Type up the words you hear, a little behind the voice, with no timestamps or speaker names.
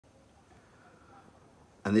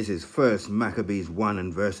And this is First Maccabees 1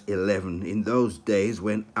 and verse 11. In those days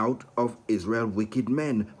went out of Israel wicked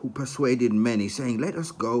men who persuaded many, saying, let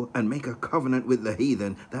us go and make a covenant with the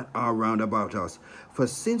heathen that are round about us. For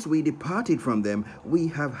since we departed from them, we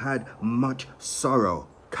have had much sorrow.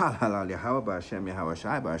 Double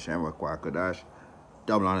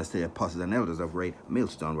honors to the apostles and elders of Great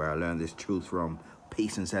Millstone, where I learned this truth from.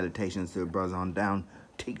 Peace and salutations to the brothers on down.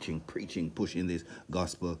 Teaching, preaching, pushing this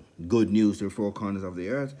gospel, good news to the four corners of the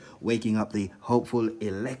earth, waking up the hopeful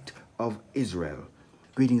elect of Israel.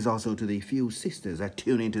 Greetings also to the few sisters that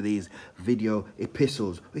tune into these video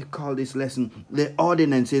epistles. We call this lesson the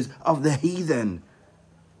ordinances of the heathen.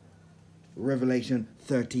 Revelation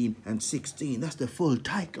 13 and 16. That's the full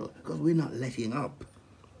title, because we're not letting up.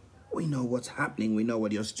 We know what's happening. We know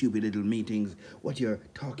what your stupid little meetings, what you're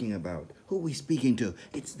talking about. Who are we speaking to?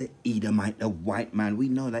 It's the Edomite, the white man. We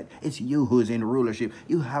know that it's you who's in rulership.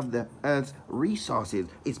 You have the earth's resources.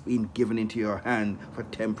 It's been given into your hand for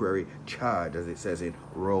temporary charge, as it says in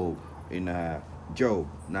Job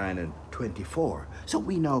 9 and 24. So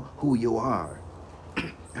we know who you are.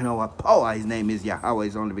 And our power, his name is Yahweh,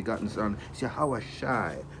 his only begotten son. It's Yahweh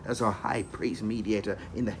Shai. That's our high priest, mediator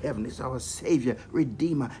in the heaven. It's our savior,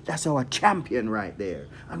 redeemer. That's our champion right there.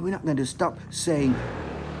 And we're not going to stop saying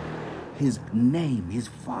his name, his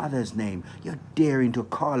father's name. You're daring to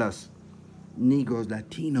call us Negroes,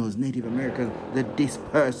 Latinos, Native Americans, the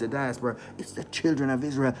dispersed, the diaspora. It's the children of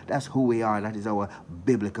Israel. That's who we are. That is our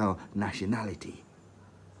biblical nationality.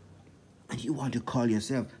 And you want to call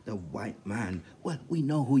yourself the white man. Well, we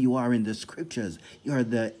know who you are in the scriptures. You're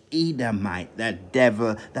the Edomite, that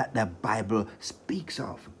devil that the Bible speaks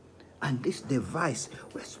of. And this device,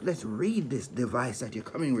 let's read this device that you're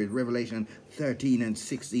coming with, Revelation 13 and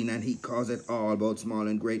 16. And he calls it all, both small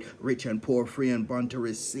and great, rich and poor, free and bond, to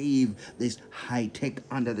receive this high-tech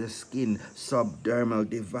under-the-skin subdermal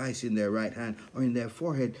device in their right hand or in their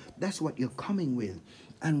forehead. That's what you're coming with.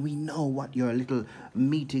 And we know what your little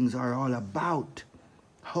meetings are all about.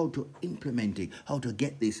 How to implement it. How to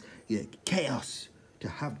get this chaos. To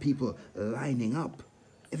have people lining up.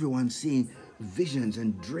 Everyone seeing visions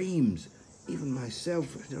and dreams. Even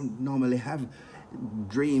myself, I don't normally have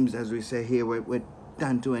dreams, as we say here, with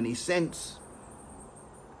down to any sense.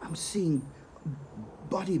 I'm seeing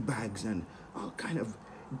body bags and all kind of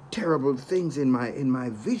terrible things in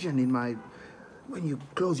my vision, in my... When you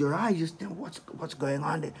close your eyes, you just think, what's going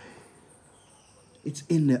on? It's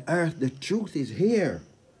in the earth. The truth is here.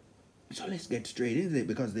 So let's get straight into it,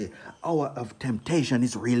 because the hour of temptation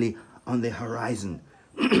is really on the horizon.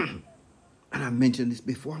 And I've mentioned this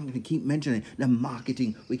before. I'm going to keep mentioning the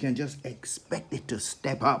marketing. We can just expect it to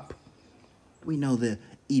step up. We know the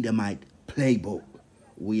Edomite playbook,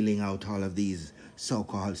 wheeling out all of these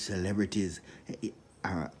so-called celebrities,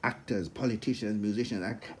 actors, politicians,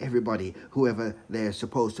 musicians, everybody, whoever they're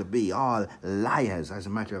supposed to be, all liars, as a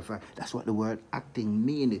matter of fact. That's what the word acting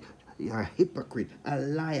means. You're a hypocrite, a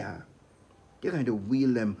liar. You're going to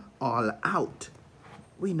wheel them all out.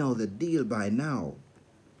 We know the deal by now.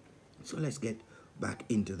 So let's get back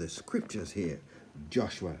into the scriptures here.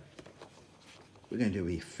 Joshua. We're going to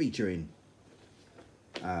be featuring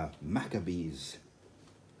Maccabees,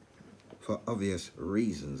 for obvious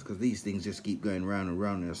reasons, because these things just keep going round and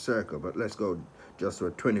round in a circle. But let's go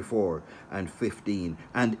Joshua 24 and 15.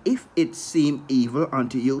 And if it seem evil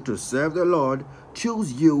unto you to serve the Lord,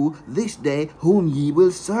 choose you this day whom ye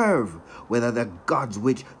will serve, whether the gods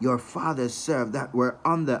which your fathers served that were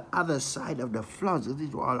on the other side of the floods,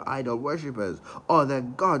 these were all idol worshippers, or the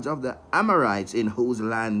gods of the Amorites in whose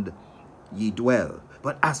land ye dwell.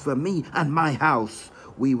 But as for me and my house,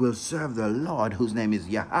 we will serve the Lord, whose name is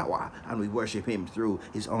Yahweh, and we worship him through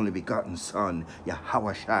his only begotten son,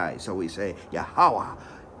 Yahweh Shai. So we say Yahweh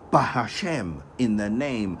Bahashem, in the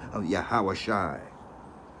name of Yahweh Shai.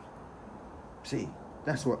 See,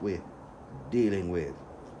 that's what we're dealing with.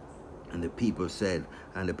 And the people said,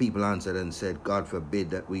 and the people answered and said, God forbid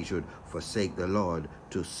that we should forsake the Lord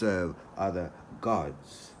to serve other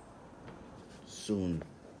gods. Soon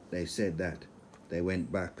they said that. They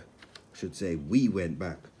went back. Should say we went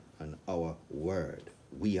back on our word.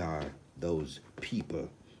 We are those people.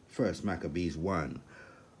 First Maccabees 1.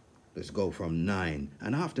 Let's go from 9.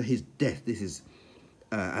 And after his death, this is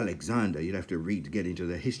Alexander. You'd have to read to get into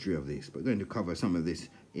the history of this. But we're going to cover some of this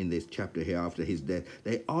in this chapter here. After his death,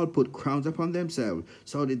 they all put crowns upon themselves.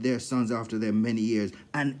 So did their sons after them many years.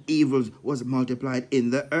 And evils was multiplied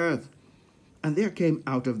in the earth. And there came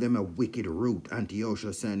out of them a wicked root,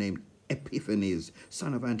 Antiochus, surnamed Epiphanes,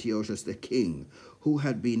 son of Antiochus the king, who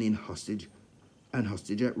had been in hostage and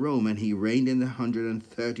hostage at Rome, and he reigned in the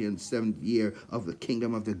 137th year of the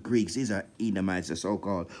kingdom of the Greeks. These are Edomites, the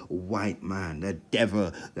so-called white man, the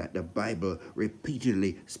devil that the Bible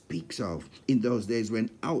repeatedly speaks of. In those days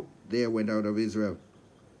went out of Israel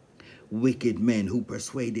wicked men who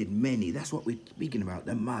persuaded many. That's what we're speaking about,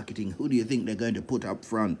 the marketing. Who do you think they're going to put up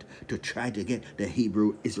front to try to get the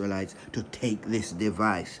Hebrew Israelites to take this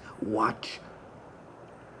device? Watch.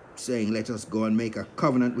 Saying, let us go and make a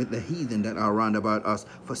covenant with the heathen that are round about us.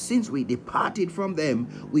 For since we departed from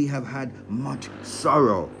them, we have had much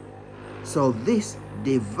sorrow. So this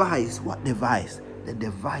device, what device? The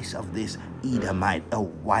device of this Edomite, a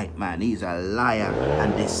white man. He's a liar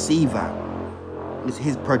and deceiver. It's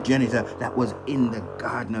his progenitor that was in the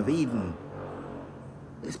Garden of Eden.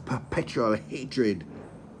 This perpetual hatred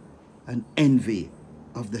and envy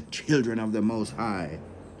of the children of the Most High.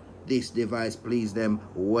 This device pleased them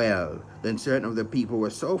well. Then certain of the people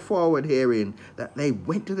were so forward herein that they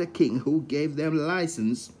went to the king, who gave them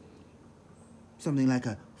license, something like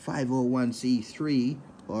a 501c3,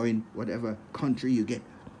 or in whatever country you get,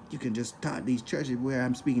 you can just start these churches. Where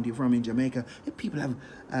I'm speaking to you from in Jamaica, people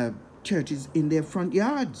have churches in their front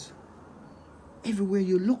yards. Everywhere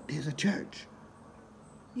you look, there's a church.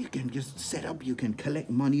 You can just set up, you can collect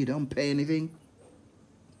money, you don't pay anything.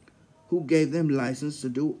 Who gave them license to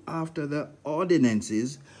do after the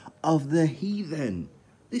ordinances of the heathen.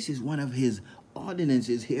 This is one of his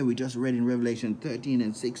ordinances here we just read in Revelation 13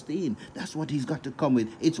 and 16. That's what he's got to come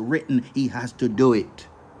with. It's written, he has to do it.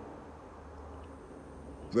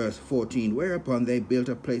 Verse 14, whereupon they built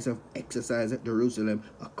a place of exercise at Jerusalem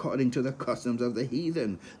according to the customs of the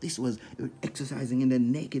heathen. This was exercising in the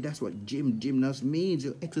naked. That's what gymnast means.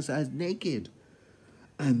 You exercise naked.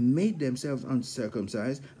 And made themselves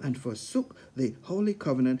uncircumcised, and forsook the holy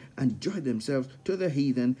covenant, and joined themselves to the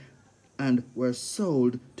heathen, and were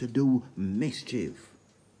sold to do mischief.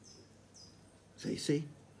 So you see,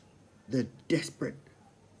 the desperate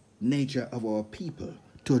nature of our people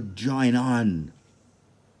to join on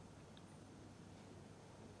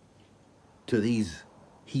to these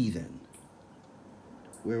heathen.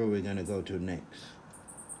 Where are we going to go to next?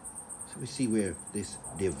 So we see where this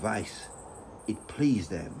device, it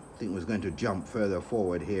pleased them. I think we're going to jump further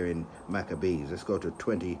forward here in Maccabees. Let's go to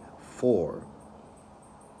 24.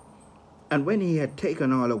 And when he had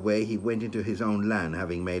taken all away, he went into his own land,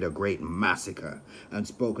 having made a great massacre, and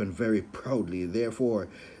spoken very proudly. Therefore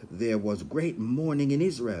there was great mourning in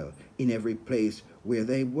Israel, in every place where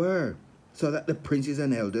they were, so that the princes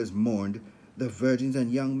and elders mourned. The virgins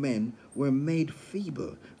and young men were made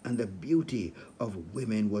feeble, and the beauty of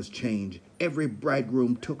women was changed. Every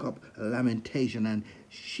bridegroom took up lamentation, and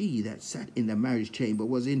she that sat in the marriage chamber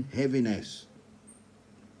was in heaviness.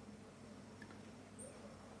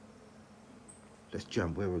 Let's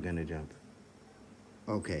jump. Where we're going to jump?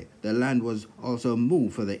 Okay. The land was also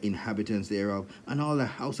moved for the inhabitants thereof, and all the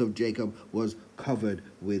house of Jacob was covered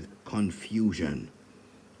with confusion.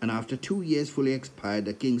 And after 2 years fully expired,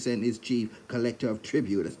 the king sent his chief collector of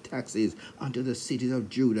tribute as taxes unto the cities of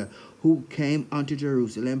Judah, who came unto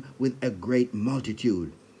Jerusalem with a great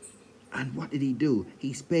multitude. And what did he do?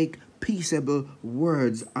 He spake peaceable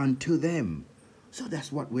words unto them. So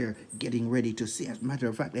that's what we're getting ready to see. As a matter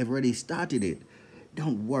of fact, they've already started it.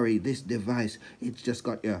 Don't worry, this device, it's just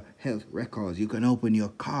got your health records. You can open your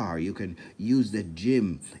car, you can use the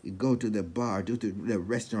gym, go to the bar, go to the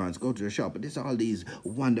restaurants, go to the shop. But there's all these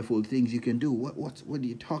wonderful things you can do. What are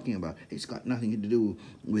you talking about? It's got nothing to do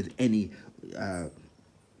with any,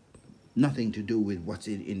 nothing to do with what's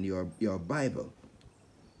in your Bible.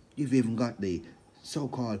 You've even got the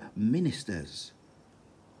so-called ministers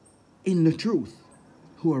in the truth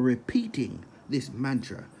who are repeating this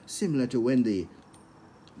mantra, similar to when the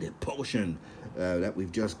portion that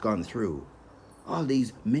we've just gone through. All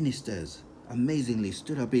these ministers amazingly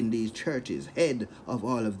stood up in these churches, head of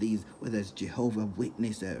all of these, whether it's Jehovah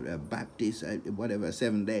Witness, Baptist, whatever,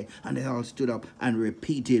 Seventh Day, and they all stood up and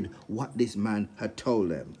repeated what this man had told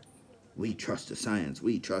them. We trust the science.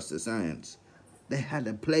 We trust the science. They had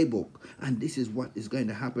a playbook, and this is what is going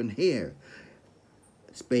to happen here.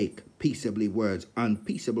 Spake peaceable words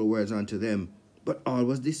unto them, but all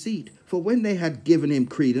was deceit. For when they had given him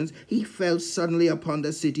credence, he fell suddenly upon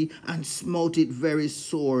the city and smote it very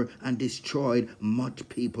sore, and destroyed much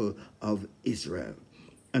people of Israel.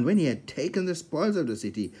 And when he had taken the spoils of the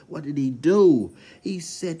city, what did he do? He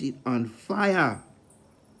set it on fire.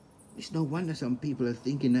 It's no wonder some people are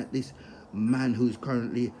thinking that this man who's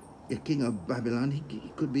currently the king of Babylon,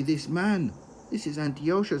 he could be this man. This is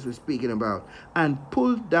Antiochus we're speaking about. And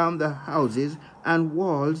pulled down the houses and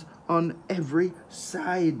walls on every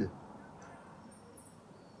side.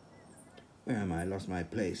 Where am I? I lost my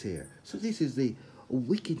place here. So this is the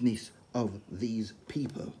wickedness of these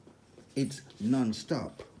people. It's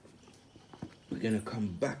non-stop. We're going to come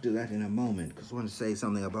back to that in a moment, because I want to say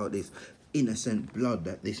something about this innocent blood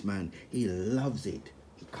that this man, he loves it.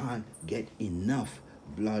 He can't get enough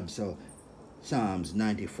blood. So Psalms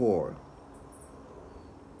 94.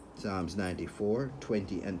 Psalms 94,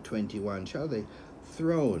 20 and 21. Shall the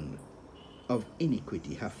throne of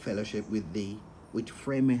iniquity have fellowship with thee, which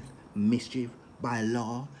frameth mischief by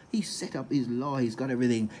law? He set up his law. He's got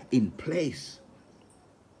everything in place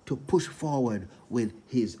to push forward with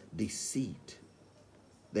his deceit.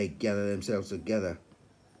 They gather themselves together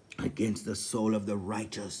against the soul of the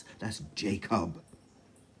righteous, that's Jacob,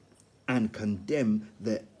 and condemn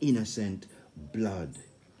the innocent blood.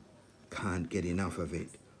 Can't get enough of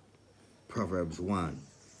it. Proverbs 1,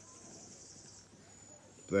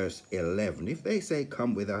 verse 11. If they say,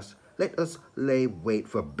 come with us, let us lay wait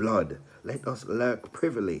for blood. Let us lurk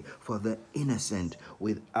privily for the innocent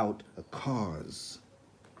without a cause.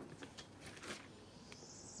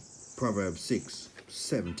 Proverbs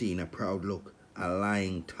 6:17, a proud look, a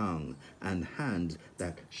lying tongue, and hands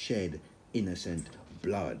that shed innocent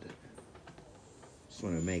blood. Just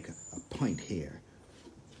want to make a point here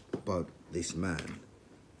about this man.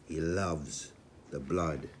 He loves the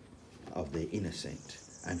blood of the innocent.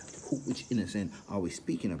 And which innocent are we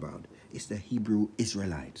speaking about? It's the Hebrew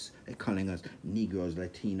Israelites. They're calling us Negroes,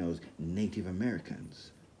 Latinos, Native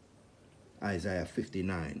Americans. Isaiah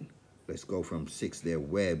 59. Let's go from 6. Their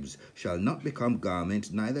webs shall not become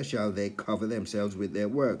garments, neither shall they cover themselves with their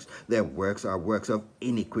works. Their works are works of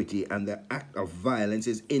iniquity, and the act of violence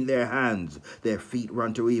is in their hands. Their feet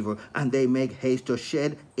run to evil, and they make haste to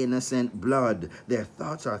shed innocent blood. Their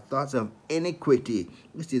thoughts are thoughts of iniquity.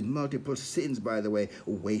 This is multiple sins, by the way.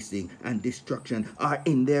 Wasting and destruction are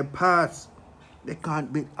in their paths. They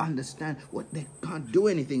can't understand what they can't do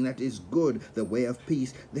anything that is good. The way of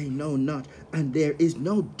peace they know not, and there is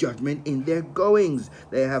no judgment in their goings.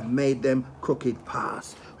 They have made them crooked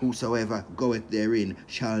paths. Whosoever goeth therein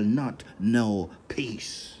shall not know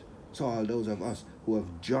peace. So all those of us who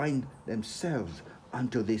have joined themselves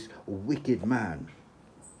unto this wicked man,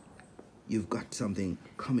 you've got something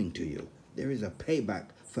coming to you. There is a payback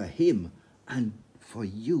for him and for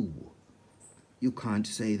you. You can't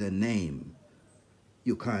say the name.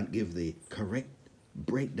 You can't give the correct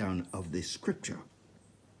breakdown of this scripture.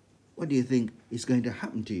 What do you think is going to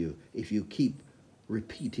happen to you if you keep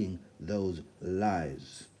repeating those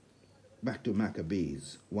lies? Back to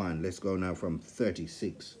Maccabees 1. Let's go now from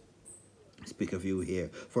 36. Speak of you here.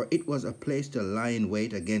 For it was a place to lie in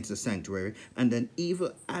wait against the sanctuary, and an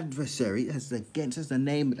evil adversary. That's against, that's the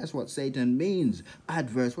name. That's what Satan means.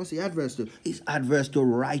 Adverse. What's the adverse to? He's adverse to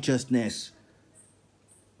righteousness.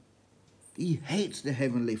 He hates the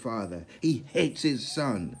Heavenly Father. He hates his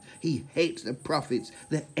Son. He hates the prophets,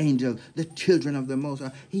 the angels, the children of the Most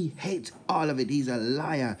High. He hates all of it. He's a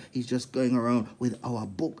liar. He's just going around with our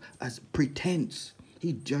book as pretense.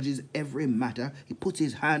 He judges every matter. He puts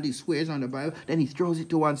his hand, he swears on the Bible, then he throws it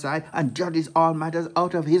to one side and judges all matters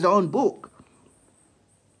out of his own book.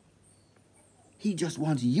 He just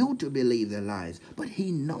wants you to believe the lies, but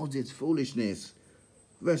he knows it's foolishness.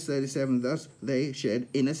 Verse 37, thus they shed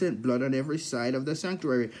innocent blood on every side of the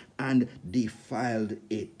sanctuary and defiled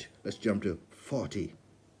it. Let's jump to 40.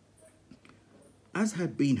 As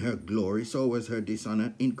had been her glory, so was her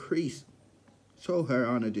dishonor increased. So her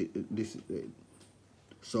honor,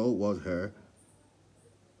 so was her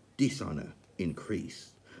dishonor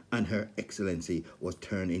increased, and her excellency was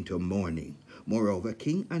turned into mourning. Moreover,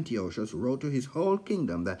 King Antiochus wrote to his whole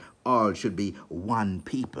kingdom that all should be one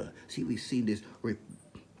people. See, we've seen this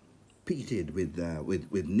repeated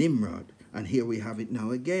with Nimrod, and here we have it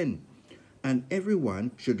now again. And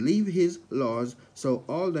everyone should leave his laws, so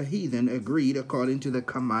all the heathen agreed according to the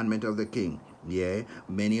commandment of the king. Yea,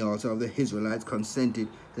 many also of the Israelites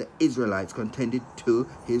contended to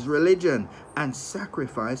his religion, and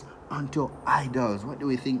sacrificed unto idols. What do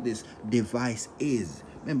we think this device is?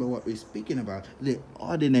 Remember what we're speaking about, the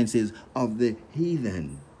ordinances of the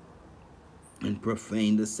heathen. And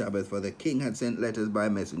profaned the Sabbath, for the king had sent letters by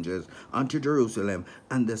messengers unto Jerusalem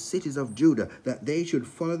and the cities of Judah, that they should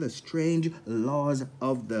follow the strange laws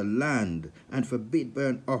of the land, and forbid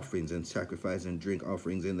burnt offerings and sacrifice and drink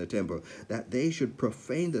offerings in the temple, that they should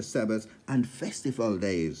profane the Sabbaths and festival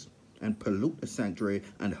days, and pollute the sanctuary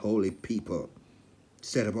and holy people,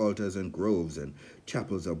 set up altars and groves and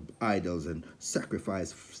chapels of idols, and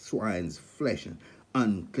sacrifice swine's flesh and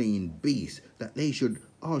unclean beasts, that they should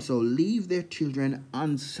also leave their children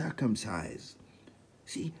uncircumcised.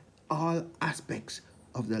 See, all aspects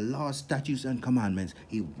of the law, statutes, and commandments.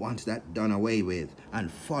 He wants that done away with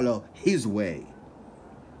and follow his way.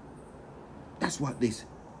 That's what this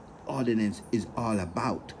ordinance is all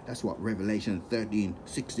about. That's what Revelation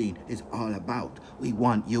 13:16 is all about. We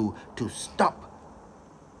want you to stop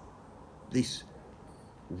this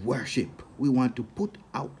worship. We want to put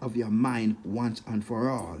out of your mind once and for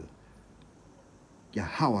all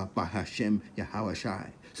Yahweh Bahashem Yahweh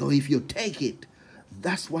Shai. So if you take it,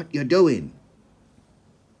 that's what you're doing.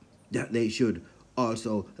 That they should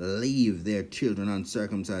also leave their children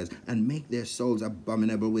uncircumcised and make their souls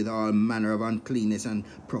abominable with all manner of uncleanness and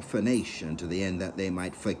profanation, to the end that they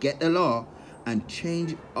might forget the law and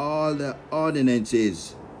change all the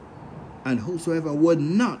ordinances. And whosoever would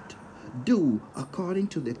not do according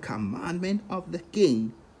to the commandment of the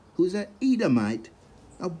king, who's an Edomite,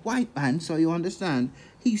 a white man, so you understand,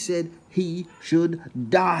 he said he should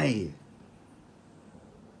die.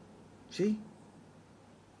 See?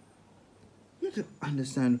 You have to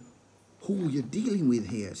understand who you're dealing with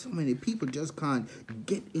here. So many people just can't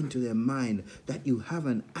get into their mind that you have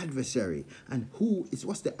an adversary. And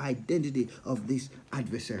what's the identity of this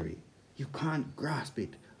adversary? You can't grasp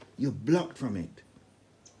it. You're blocked from it.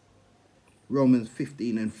 Romans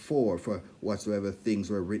 15:4, for whatsoever things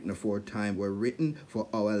were written aforetime were written for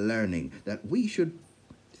our learning, that we should,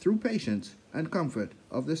 through patience and comfort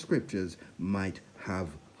of the scriptures, might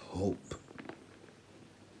have hope.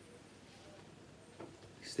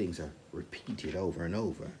 These things are repeated over and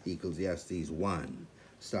over. Ecclesiastes 1,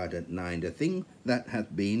 start at 9. The thing that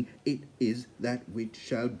hath been, it is that which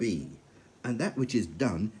shall be. And that which is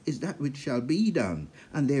done is that which shall be done.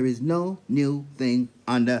 And there is no new thing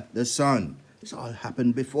under the sun. This all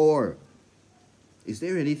happened before. Is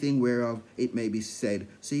there anything whereof it may be said,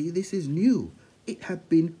 see, this is new? It hath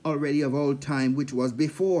been already of old time, which was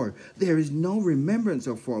before. There is no remembrance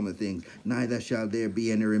of former things, neither shall there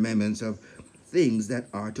be any remembrance of things that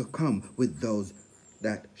are to come with those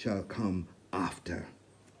that shall come after.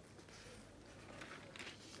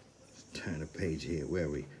 Let's turn a page here. Where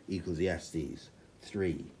are we? Ecclesiastes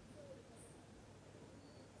 3.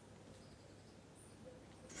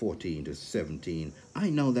 14 to 17. I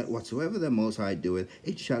know that whatsoever the Most High doeth,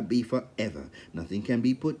 it shall be forever. Nothing can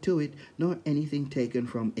be put to it, nor anything taken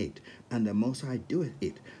from it. And the Most High doeth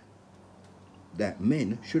it, that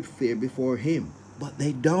men should fear before him. But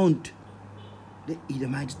they don't. The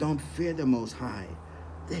Edomites don't fear the Most High.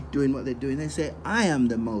 They're doing what they're doing. They say, I am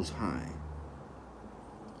the Most High.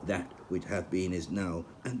 That which hath been is now,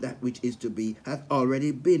 and that which is to be hath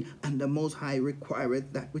already been, and the Most High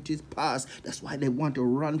requireth that which is past. That's why they want to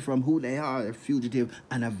run from who they are, a fugitive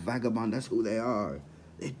and a vagabond. That's who they are.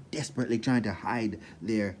 They're desperately trying to hide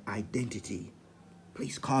their identity.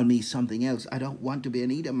 Please call me something else. I don't want to be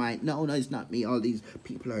an Edomite. No, it's not me. All these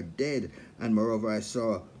people are dead. And moreover, I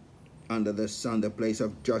saw under the sun the place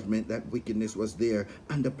of judgment, that wickedness was there,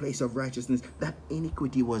 and the place of righteousness, that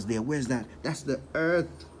iniquity was there. Where's that? That's the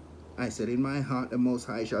earth. I said, in my heart the Most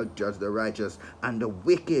High shall judge the righteous and the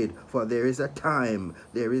wicked, for there is a time,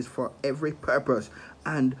 there is for every purpose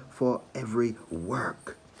and for every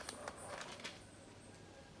work.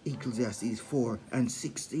 Ecclesiastes 4 and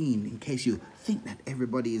 16, in case you think that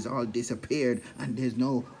everybody is all disappeared and there's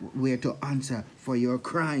nowhere to answer for your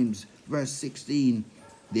crimes. Verse 16,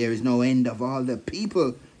 there is no end of all the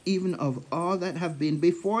people, even of all that have been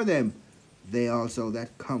before them. They also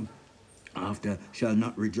that come after shall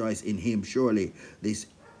not rejoice in him. Surely this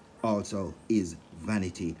also is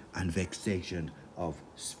vanity and vexation of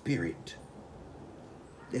spirit.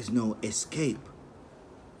 There's no escape.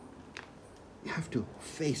 You have to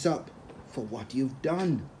face up for what you've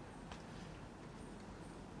done.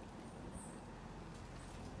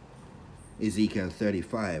 Ezekiel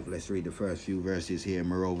 35. Let's read the first few verses here.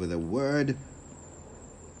 Moreover, the word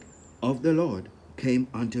of the Lord came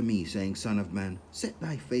unto me, saying, Son of man, set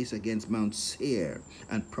thy face against Mount Seir,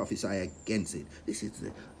 and prophesy against it. This is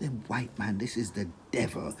the white man. This is the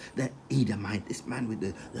devil, the Edomite, this man with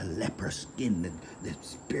the leper skin, the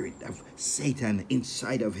spirit of Satan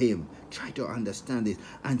inside of him. Try to understand this.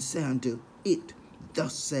 And say unto it,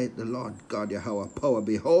 Thus saith the Lord God Yahweh power,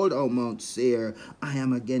 behold, O Mount Seir, I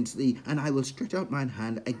am against thee, and I will stretch out mine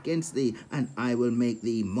hand against thee, and I will make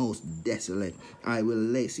thee most desolate. I will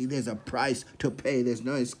lay, see, there's a price to pay, there's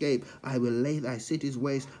no escape. I will lay thy cities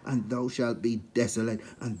waste, and thou shalt be desolate,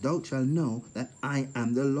 and thou shalt know that I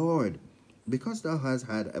am the Lord. Because thou hast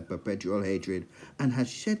had a perpetual hatred, and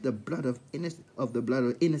hast shed the blood of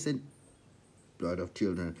innocent blood of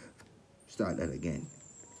children. Start that again.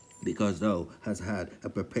 Because thou hast had a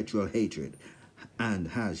perpetual hatred, and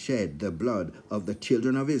has shed the blood of the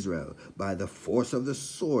children of Israel by the force of the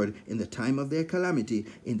sword in the time of their calamity,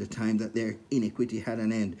 in the time that their iniquity had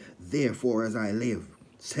an end. Therefore, as I live,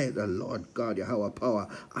 said the Lord God Yahweh power,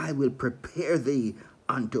 I will prepare thee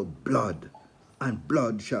unto blood, and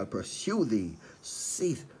blood shall pursue thee.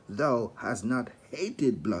 Seeth thou hast not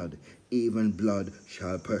hated blood, even blood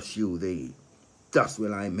shall pursue thee. Thus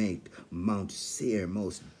will I make Mount Seir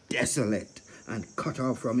most desolate, and cut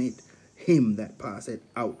off from it him that passeth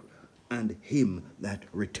out, and him that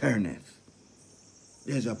returneth.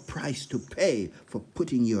 There's a price to pay for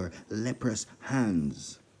putting your leprous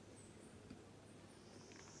hands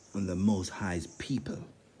on the Most High's people.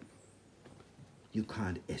 You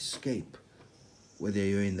can't escape, whether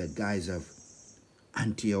you're in the guise of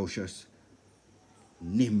Antiochus,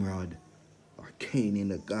 Nimrod, or Cain in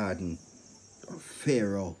the garden, or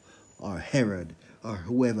Pharaoh, or Herod, or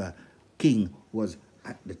whoever king was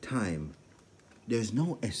at the time. There's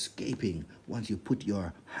no escaping once you put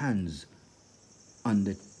your hands on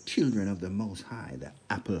the children of the Most High, the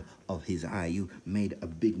apple of his eye. You made a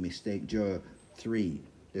big mistake. Joel 3.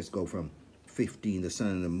 Let's go from 15. The sun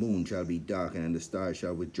and the moon shall be darkened, and the stars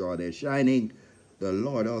shall withdraw their shining. The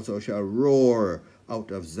Lord also shall roar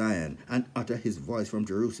out of Zion, and utter his voice from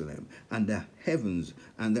Jerusalem. And the heavens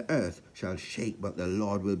and the earth shall shake, but the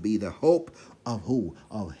Lord will be the hope of who?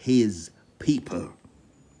 Of his people,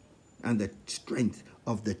 and the strength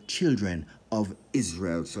of the children of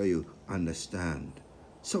Israel. So you understand.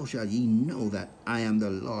 So shall ye know that I am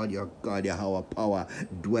the Lord your God, Yahweh power,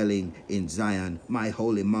 dwelling in Zion, my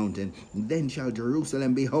holy mountain. Then shall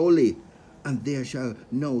Jerusalem be holy, and there shall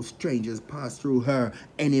no strangers pass through her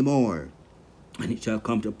any more. And it shall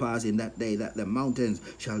come to pass in that day that the mountains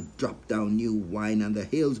shall drop down new wine, and the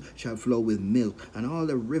hills shall flow with milk, and all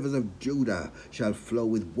the rivers of Judah shall flow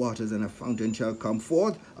with waters, and a fountain shall come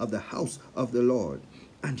forth of the house of the Lord,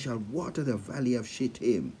 and shall water the valley of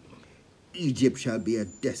Shittim. Egypt shall be a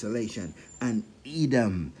desolation, and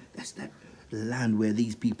Edom, that's that land where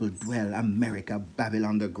these people dwell, America,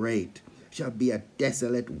 Babylon the Great, shall be a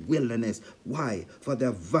desolate wilderness. Why? For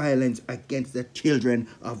the violence against the children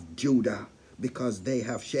of Judah, because they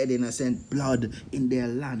have shed innocent blood in their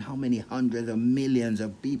land. How many hundreds of millions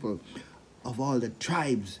of people of all the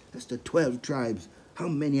tribes? That's the 12 tribes. How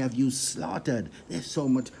many have you slaughtered? There's so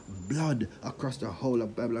much blood across the whole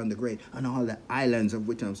of Babylon the Great and all the islands of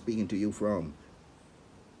which I'm speaking to you from.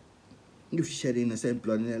 You've shed innocent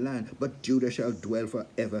blood in their land, but Judah shall dwell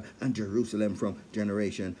forever, and Jerusalem from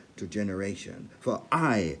generation to generation. For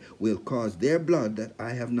I will cause their blood that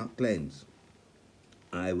I have not cleansed.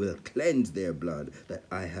 I will cleanse their blood that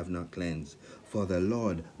I have not cleansed, for the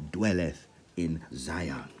Lord dwelleth in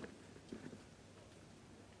Zion.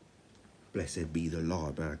 Blessed be the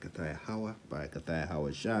Lord, Barakatha Yahweh, Barakatha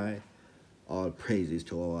Yahweh Shai. All praises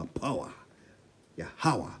to our power,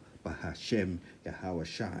 Yahweh, Bahashem, Yahweh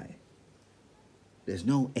Shai. There's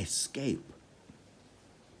no escape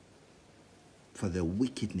for the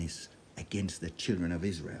wickedness against the children of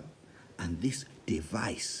Israel. And this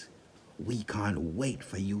device, we can't wait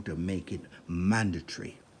for you to make it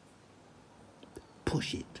mandatory.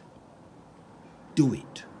 Push it. Do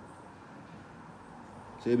it.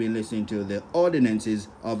 So you've been listening to the ordinances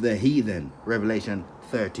of the heathen, Revelation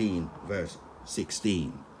 13, verse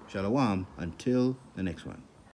 16. Shalom, until the next one.